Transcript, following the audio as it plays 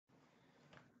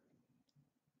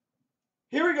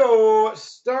Here we go.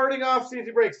 Starting off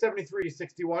CNC break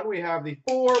 73-61, we have the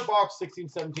 4-box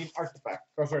 16-17 artifact.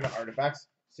 Oh, sorry, not artifacts.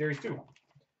 Series 2.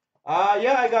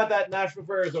 Yeah, I got that Nashville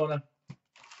for Arizona.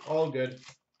 All good.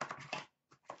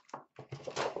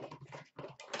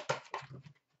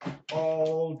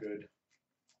 All good.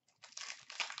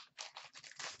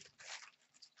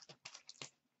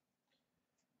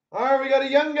 All right, we got a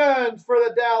Young Guns for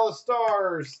the Dallas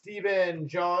Stars, Steven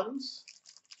Johns.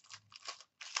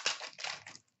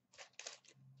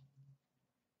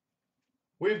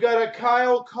 We've got a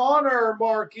Kyle Connor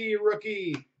marquee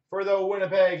rookie for the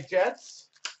Winnipeg Jets.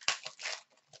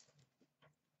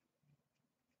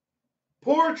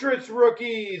 Portraits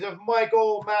rookies of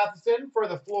Michael Matheson for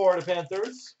the Florida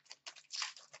Panthers.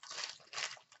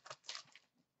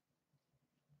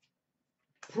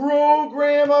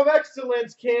 Program of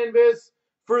Excellence canvas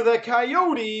for the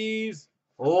Coyotes,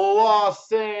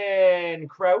 Lawson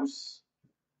Crouse.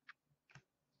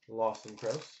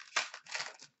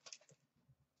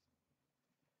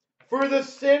 For the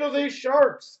San Jose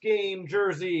Sharks, game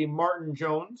jersey, Martin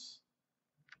Jones.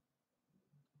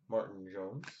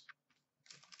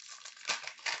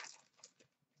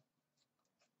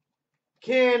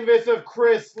 Canvas of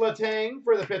Chris Letang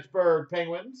for the Pittsburgh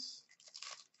Penguins.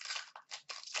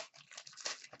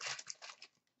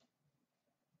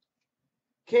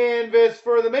 Canvas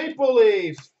for the Maple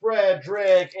Leafs,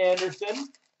 Frederick Anderson.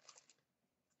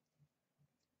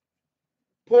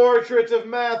 Portraits of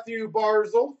Matthew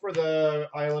Barzal for the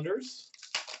Islanders.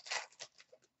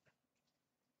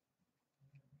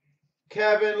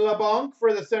 Kevin LeBlanc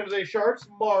for the San Jose Sharks,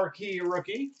 marquee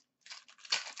rookie.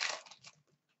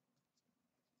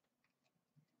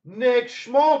 Nick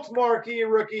Schmaltz, marquee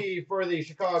rookie for the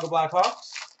Chicago Blackhawks.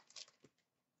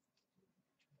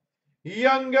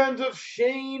 Young Guns of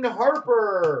Shane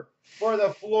Harper for the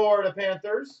Florida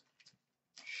Panthers.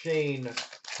 Shane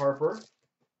Harper.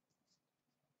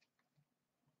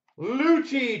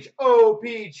 Lucic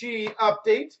OPG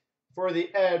update for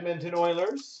the Edmonton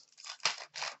Oilers.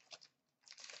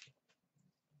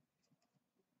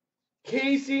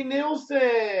 Casey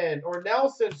Nelson for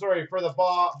the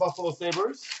Buffalo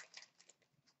Sabres.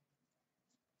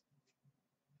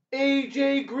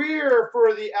 AJ Greer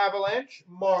for the Avalanche,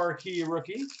 marquee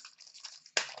rookie.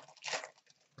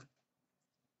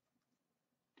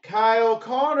 Kyle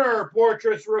Connor,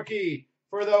 portraits rookie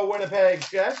for the Winnipeg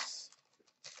Jets.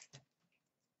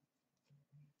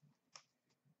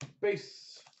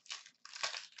 Base.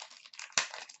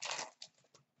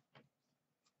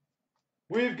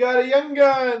 We've got a Young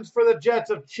Guns for the Jets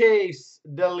of Chase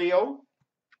DeLeo.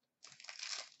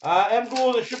 M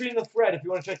Gould, it should be in the thread if you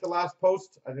want to check the last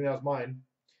post. I think that was mine.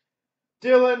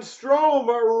 Dylan Strome,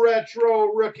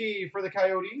 retro rookie for the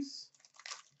Coyotes.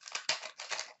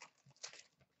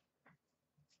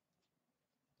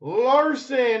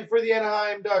 Larson for the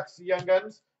Anaheim Ducks, Young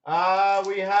Guns.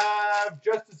 We have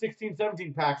just the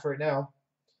 16-17 packs right now.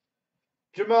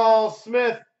 Jamal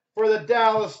Smith for the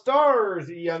Dallas Stars,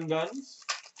 Young Guns.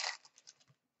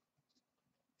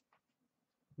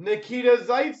 Nikita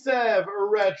Zaitsev,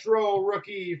 retro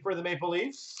rookie for the Maple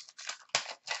Leafs.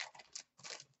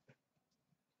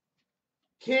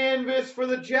 Canvas for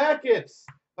the Jackets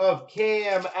of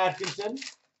Cam Atkinson.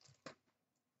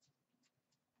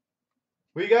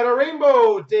 We got a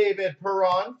rainbow David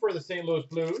Perron for the St. Louis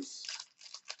Blues.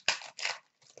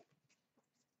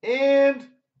 And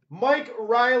Mike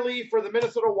Riley for the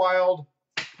Minnesota Wild,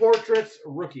 portraits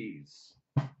rookies.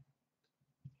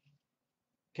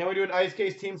 Can we do an Ice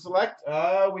Case team select?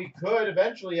 We could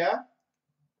eventually, yeah.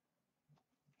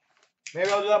 Maybe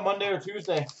I'll do that Monday or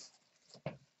Tuesday.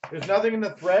 There's nothing in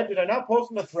the thread. Did I not post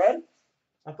in the thread?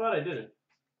 I thought I did it.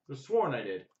 I was sworn I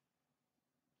did.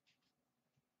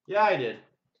 Yeah, I did.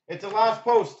 It's the last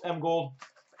post, M Gold.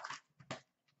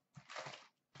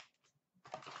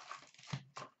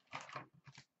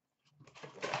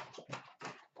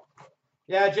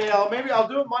 Yeah, JL, maybe I'll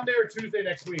do it Monday or Tuesday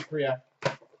next week for you.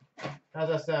 How's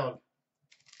that sound?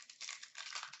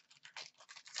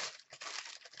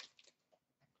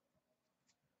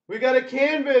 We got a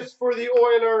canvas for the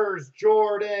Oilers,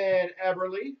 Jordan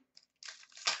Eberle.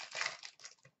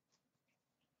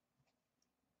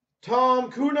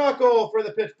 Tom Kuhnhackl for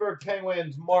the Pittsburgh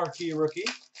Penguins, marquee rookie.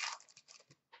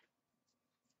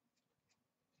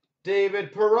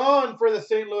 David Perron for the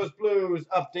St. Louis Blues,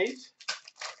 update.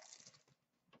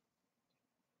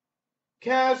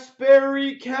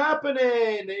 Kasperi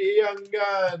Kapanen, Young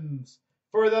Guns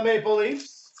for the Maple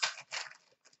Leafs.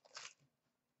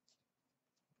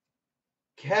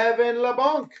 Kevin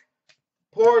LeBlanc,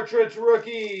 portraits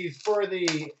rookies for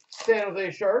the San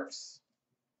Jose Sharks.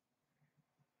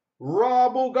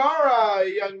 Rob O'Gara,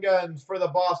 Young Guns for the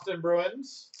Boston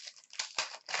Bruins.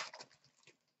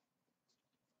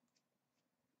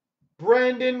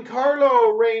 Brandon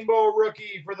Carlo, Rainbow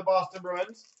Rookie for the Boston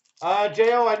Bruins.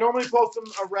 Jo, I normally post them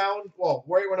around, well,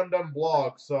 right when I'm done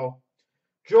vlog, so.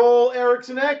 Joel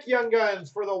Eriksson Ek, Young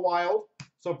Guns for the Wild.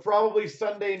 So probably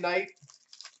Sunday night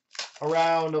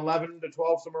around 11 to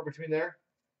 12, somewhere between there.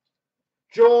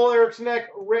 Joel Eriksson Ek,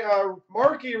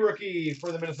 Marquee Rookie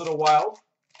for the Minnesota Wild.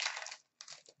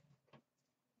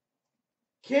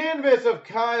 Canvas of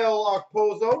Kyle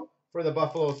Okposo for the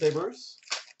Buffalo Sabres.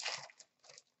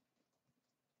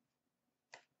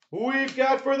 We've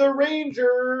got for the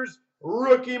Rangers,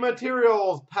 rookie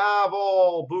materials,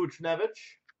 Pavel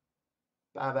Buchnevich.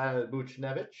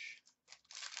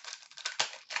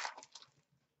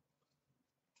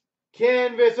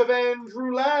 Canvas of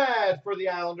Andrew Ladd for the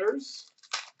Islanders.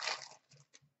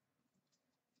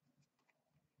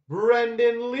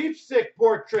 Brendan Leipsic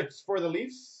portraits for the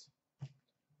Leafs.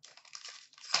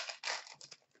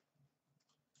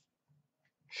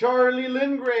 Charlie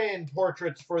Lindgren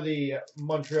portraits for the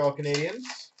Montreal Canadiens.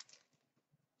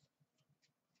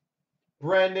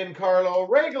 Brandon Carlo,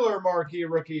 regular marquee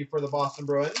rookie for the Boston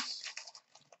Bruins.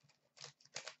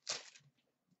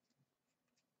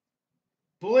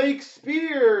 Blake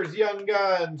Spears, Young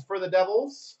Guns for the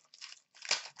Devils.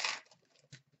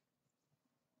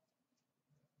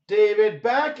 David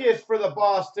Backes for the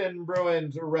Boston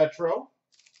Bruins retro.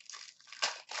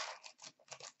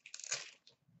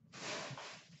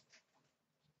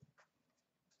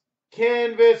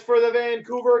 Canvas for the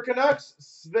Vancouver Canucks,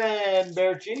 Sven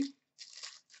Berchi.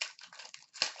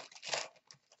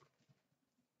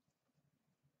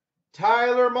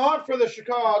 Tyler Mott for the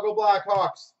Chicago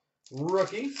Blackhawks,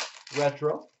 rookie,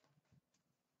 retro.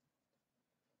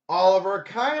 Oliver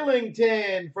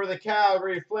Kylington for the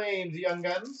Calgary Flames, Young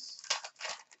Guns.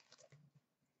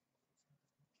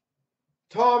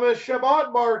 Thomas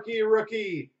Chabot, marquee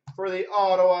rookie for the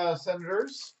Ottawa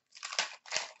Senators.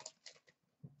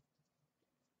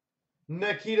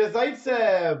 Nikita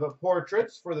Zaitsev,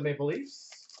 portraits for the Maple Leafs.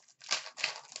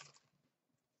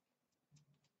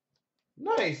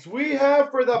 Nice. We have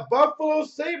for the Buffalo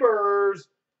Sabres,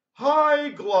 high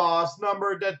gloss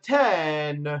number to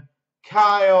 10,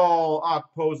 Kyle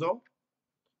Okposo.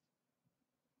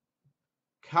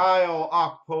 Kyle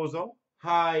Okposo,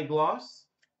 high gloss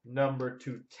number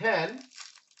 210.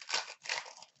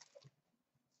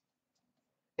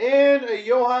 And a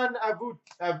Johan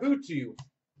Avutu,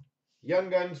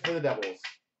 Young Guns for the Devils.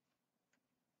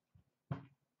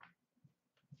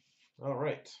 All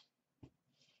right.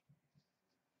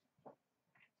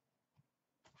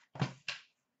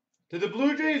 Did the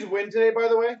Blue Jays win today, by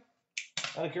the way?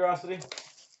 Out of curiosity.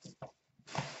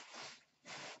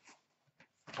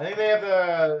 I think they have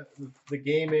the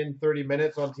game in 30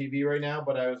 minutes on TV right now,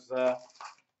 but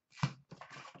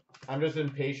I'm just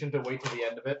impatient to wait to the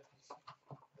end of it.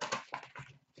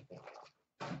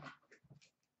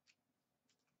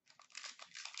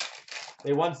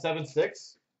 They won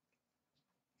 7-6.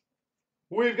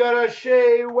 We've got a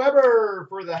Shea Weber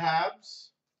for the Habs.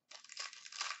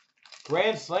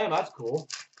 Grand Slam, that's cool.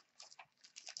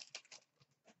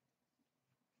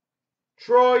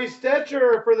 Troy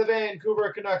Stetcher for the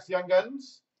Vancouver Canucks, Young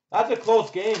Guns. That's a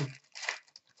close game.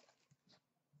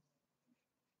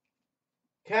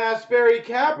 Kasperi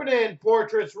Kapanen,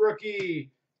 portraits rookie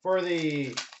for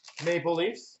the Maple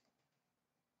Leafs.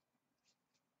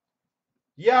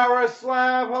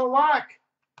 Yaroslav Halak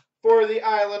for the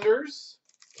Islanders,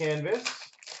 canvas.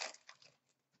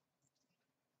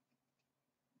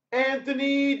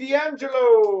 Anthony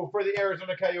D'Angelo for the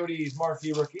Arizona Coyotes,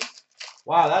 marquee rookie.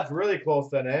 Wow, that's really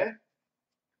close then, eh?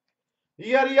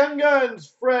 You got a Young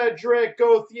Guns, Frederick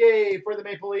Gauthier for the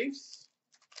Maple Leafs.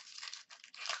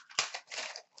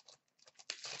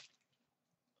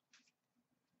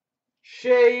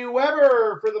 Shea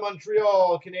Weber for the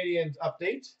Montreal Canadiens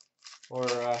update. Or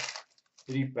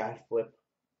did he bat flip?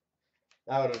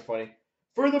 That would have been funny.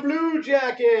 For the Blue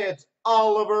Jackets,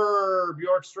 Oliver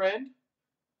Bjorkstrand.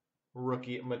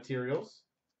 Rookie materials,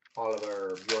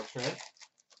 Oliver Bjorkstrand.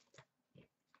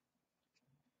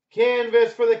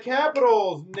 Canvas for the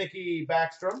Capitals, Nicky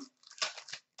Backstrom.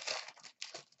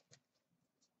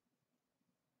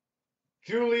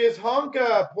 Julius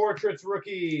Honka, portraits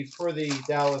rookies for the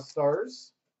Dallas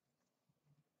Stars.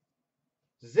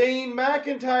 Zane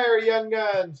McIntyre, Young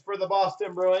Guns for the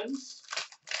Boston Bruins.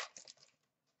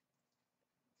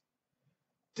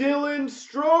 Dylan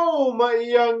Strome,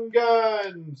 Young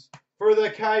Guns for the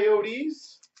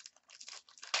Coyotes.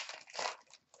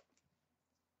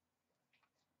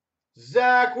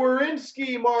 Zach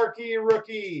Werenski, marquee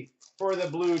rookie for the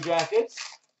Blue Jackets.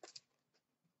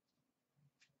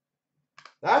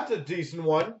 That's a decent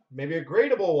one. Maybe a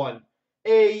gradable one.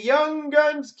 A Young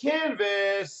Guns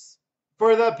canvas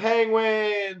for the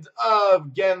Penguins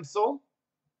of Gensel.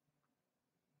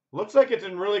 Looks like it's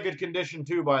in really good condition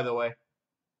too, by the way.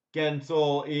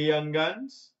 Gensel Young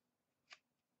Guns.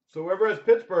 So whoever has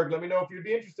Pittsburgh, let me know if you'd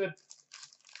be interested.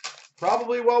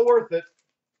 Probably well worth it.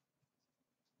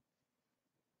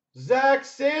 Zach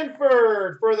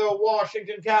Sanford for the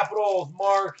Washington Capitals,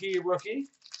 marquee rookie.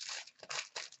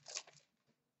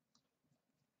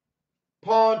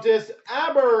 Pontus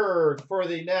Aberg for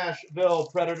the Nashville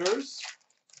Predators.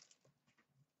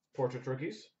 Portrait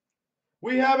rookies.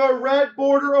 We have a red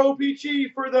border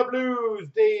OPG for the Blues,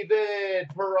 David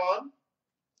Perron.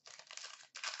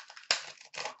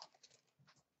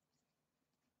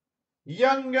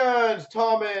 Young Guns,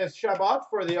 Thomas Chabot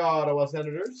for the Ottawa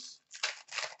Senators.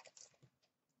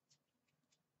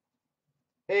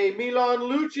 A Milan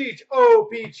Lucic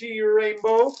OPG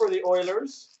Rainbow for the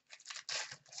Oilers.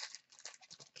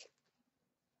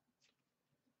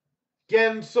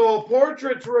 Gensel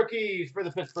Portraits rookies for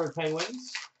the Pittsburgh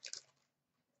Penguins.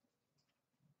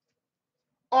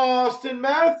 Austin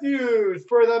Matthews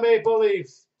for the Maple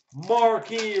Leafs,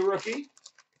 marquee rookie.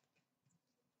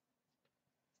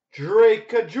 Drake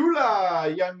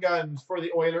Caggiula, Young Guns for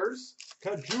the Oilers.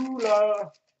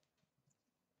 Caggiula.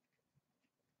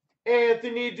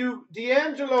 Anthony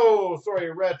D'Angelo,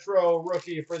 retro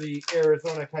rookie for the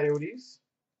Arizona Coyotes.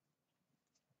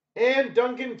 And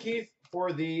Duncan Keith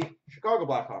for the Chicago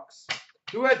Blackhawks.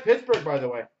 Who had Pittsburgh, by the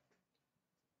way?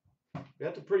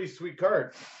 That's a pretty sweet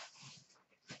card.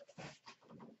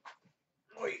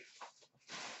 Wait.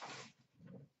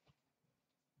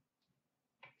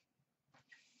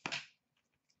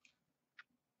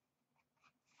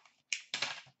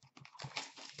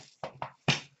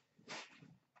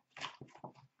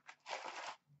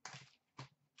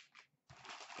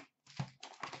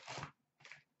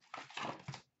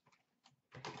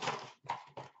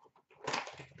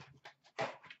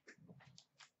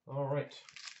 All right.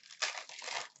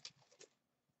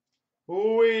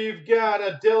 We've got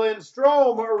a Dylan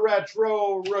Strome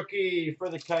retro rookie for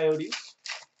the Coyotes.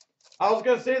 I was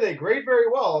going to say they grade very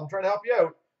well. I'm trying to help you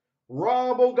out.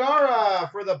 Rob O'Gara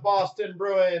for the Boston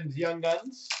Bruins, Young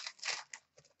Guns.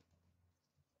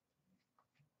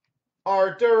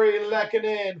 Arturi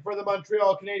Lehkonen for the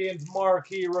Montreal Canadiens,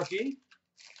 marquee rookie.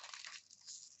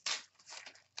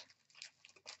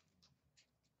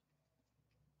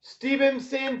 Steven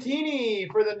Santini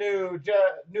for the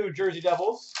New Jersey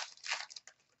Devils.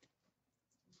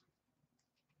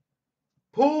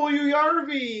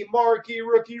 Puljujärvi, marquee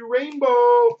rookie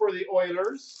rainbow for the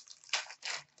Oilers.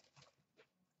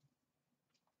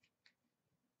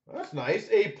 That's nice.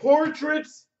 A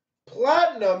Portraits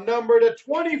Platinum number to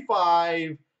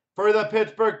 25 for the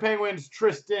Pittsburgh Penguins,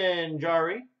 Tristan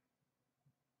Jarry.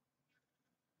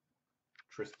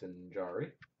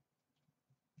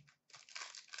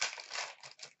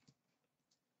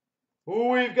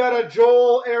 We've got a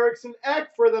Joel Eriksson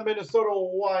Ek for the Minnesota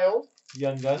Wild,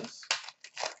 Young Guns.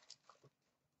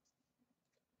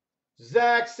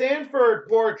 Zach Sanford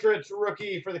Portraits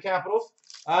rookie for the Capitals.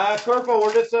 Corpo,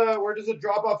 where does a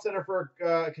drop-off center for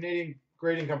Canadian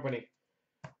Grading Company?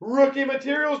 Rookie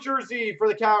materials jersey for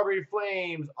the Calgary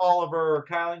Flames, Oliver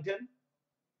Kylington.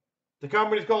 The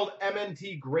company's called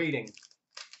MNT Grading.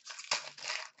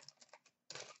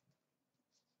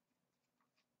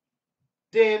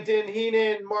 Danton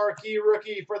Heenan, marquee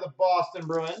rookie for the Boston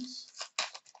Bruins.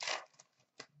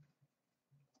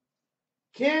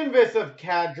 Canvas of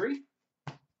Kadri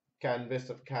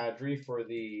for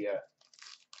the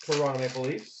Toronto Maple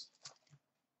Leafs.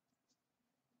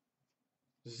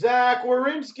 Zach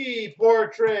Werenski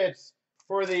portraits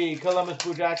for the Columbus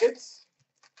Blue Jackets.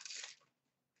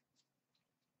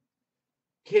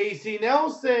 Casey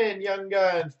Nelson, Young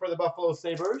Guns for the Buffalo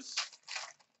Sabres.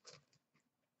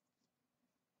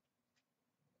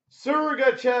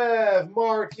 Sergachev,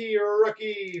 marquee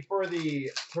rookie for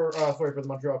the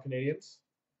Montreal Canadiens.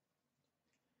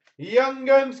 Young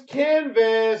Guns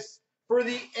canvas for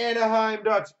the Anaheim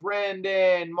Ducks,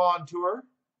 Brandon Montour.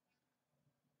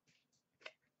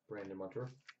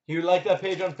 You like that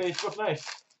page on Facebook? Nice.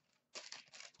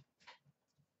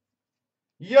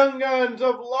 Young Guns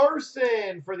of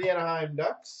Larson for the Anaheim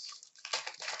Ducks.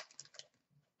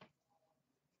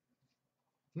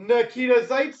 Nikita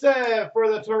Zaitsev for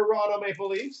the Toronto Maple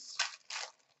Leafs.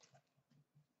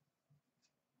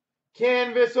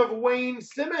 Canvas of Wayne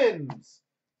Simmons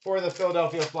for the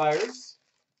Philadelphia Flyers.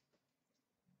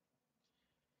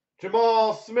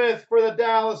 Jamal Smith for the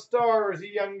Dallas Stars,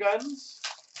 Young Guns.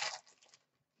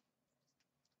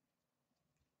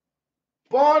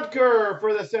 Bodker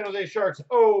for the San Jose Sharks,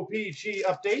 OPG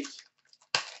update.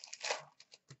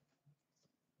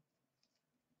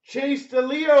 Chase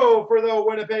DeLeo for the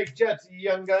Winnipeg Jets,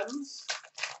 Young Guns.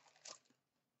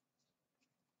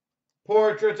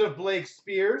 Portraits of Blake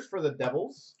Spears for the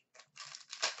Devils.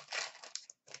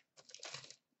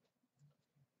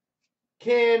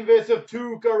 Canvas of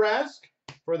Tuukka Rask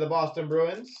for the Boston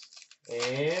Bruins.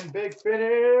 And big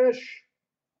finish.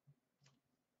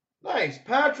 Nice.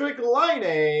 Patrick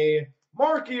Laine,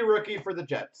 marquee rookie for the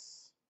Jets.